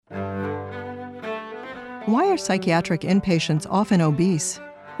Why are psychiatric inpatients often obese?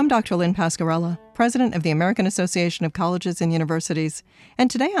 I'm Dr. Lynn Pasquarella, president of the American Association of Colleges and Universities, and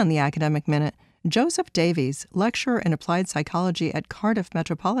today on the Academic Minute, Joseph Davies, lecturer in applied psychology at Cardiff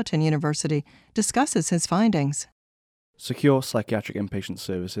Metropolitan University, discusses his findings. Secure psychiatric inpatient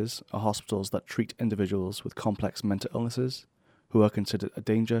services are hospitals that treat individuals with complex mental illnesses who are considered a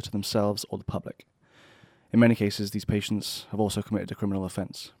danger to themselves or the public. In many cases, these patients have also committed a criminal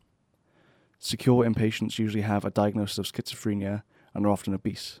offence. Secure inpatients usually have a diagnosis of schizophrenia and are often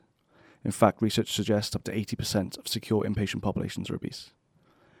obese. In fact, research suggests up to 80% of secure inpatient populations are obese.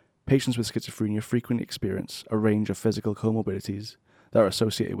 Patients with schizophrenia frequently experience a range of physical comorbidities that are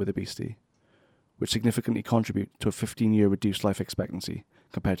associated with obesity, which significantly contribute to a 15-year reduced life expectancy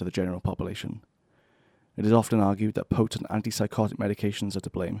compared to the general population. It is often argued that potent antipsychotic medications are to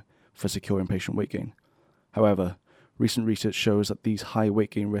blame for secure inpatient weight gain. However, recent research shows that these high weight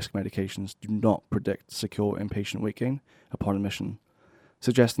gain risk medications do not predict secure inpatient weight gain upon admission,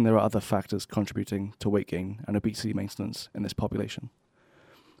 suggesting there are other factors contributing to weight gain and obesity maintenance in this population.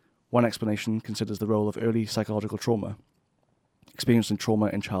 One explanation considers the role of early psychological trauma. Experiencing trauma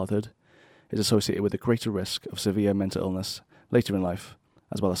in childhood is associated with a greater risk of severe mental illness later in life,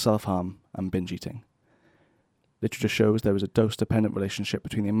 as well as self-harm and binge eating. Literature shows there is a dose-dependent relationship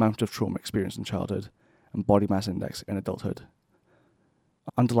between the amount of trauma experienced in childhood and body mass index in adulthood.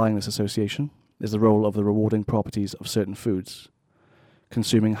 Underlying this association is the role of the rewarding properties of certain foods.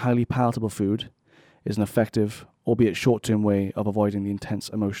 Consuming highly palatable food is an effective, albeit short-term way of avoiding the intense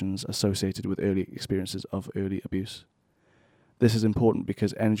emotions associated with early experiences of early abuse. This is important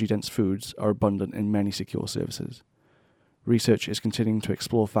because energy-dense foods are abundant in many secure services. Research is continuing to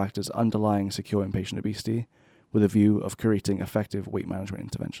explore factors underlying secure inpatient obesity with a view of creating effective weight management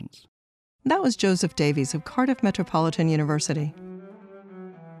interventions. That was Joseph Davies of Cardiff Metropolitan University.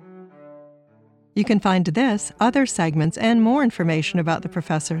 You can find this, other segments, and more information about the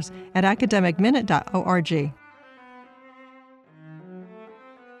professors at academicminute.org.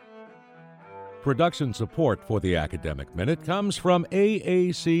 Production support for the Academic Minute comes from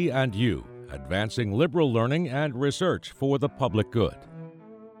AAC&U, advancing liberal learning and research for the public good.